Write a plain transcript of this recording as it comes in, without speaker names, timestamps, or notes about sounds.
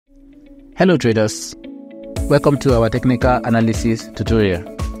Hello traders, welcome to our technical analysis tutorial.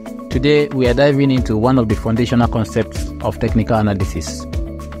 Today we are diving into one of the foundational concepts of technical analysis,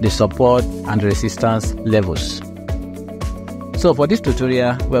 the support and resistance levels. So for this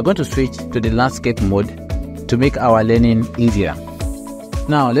tutorial, we are going to switch to the landscape mode to make our learning easier.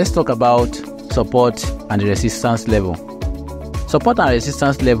 Now let's talk about support and resistance level. Support and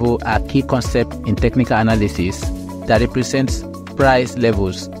resistance level are key concepts in technical analysis that represents price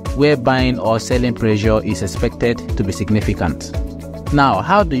levels where buying or selling pressure is expected to be significant. Now,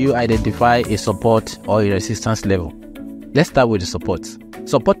 how do you identify a support or a resistance level? Let's start with the support.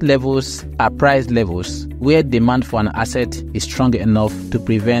 Support levels are price levels where demand for an asset is strong enough to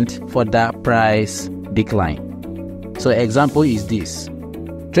prevent further price decline. So example is this.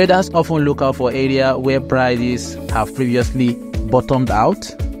 Traders often look out for areas where prices have previously bottomed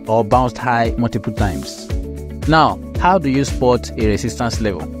out or bounced high multiple times. Now, how do you spot a resistance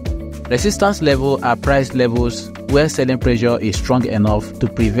level? Resistance levels are price levels where selling pressure is strong enough to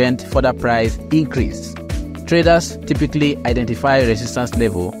prevent further price increase. Traders typically identify a resistance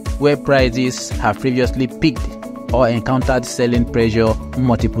level where prices have previously peaked or encountered selling pressure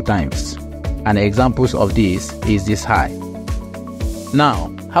multiple times. And examples of this is this high.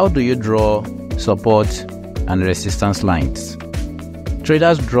 Now, how do you draw support and resistance lines?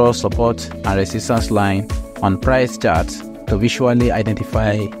 Traders draw support and resistance line on price charts to visually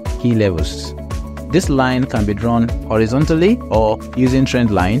identify key levels. This line can be drawn horizontally or using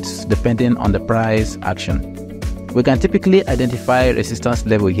trend lines depending on the price action. We can typically identify resistance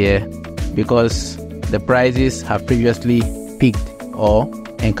level here because the prices have previously peaked or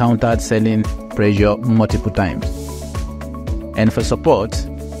encountered selling pressure multiple times. And for support,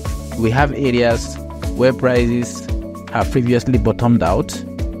 we have areas where prices have previously bottomed out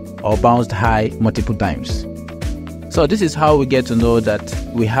or bounced high multiple times. So this is how we get to know that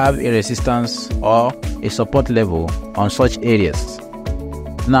we have a resistance or a support level on such areas.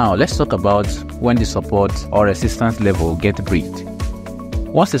 Now let's talk about when the support or resistance level gets breached.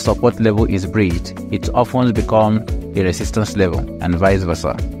 Once the support level is breached, it often becomes a resistance level and vice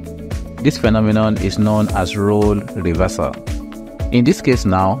versa. This phenomenon is known as role reversal. In this case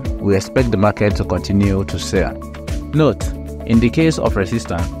now, we expect the market to continue to sell. Note, in the case of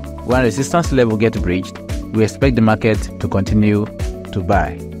resistance, when resistance level gets breached, we expect the market to continue to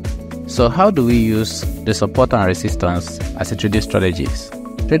buy. So how do we use the support and resistance as a trading strategies?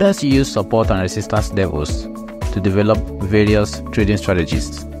 Traders use support and resistance levels to develop various trading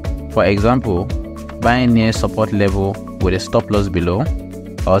strategies. For example, buying near support level with a stop loss below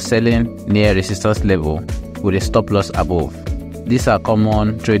or selling near resistance level with a stop loss above. These are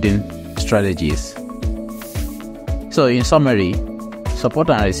common trading strategies. So in summary,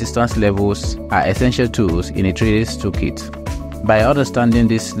 support and resistance levels are essential tools in a trader's toolkit. By understanding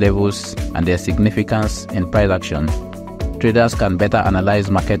these levels and their significance in price action, traders can better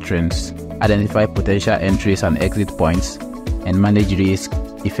analyze market trends, identify potential entries and exit points, and manage risk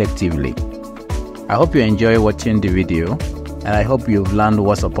effectively. I hope you enjoy watching the video, and I hope you've learned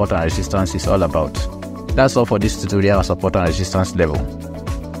what support and resistance is all about. That's all for this tutorial on support and resistance level.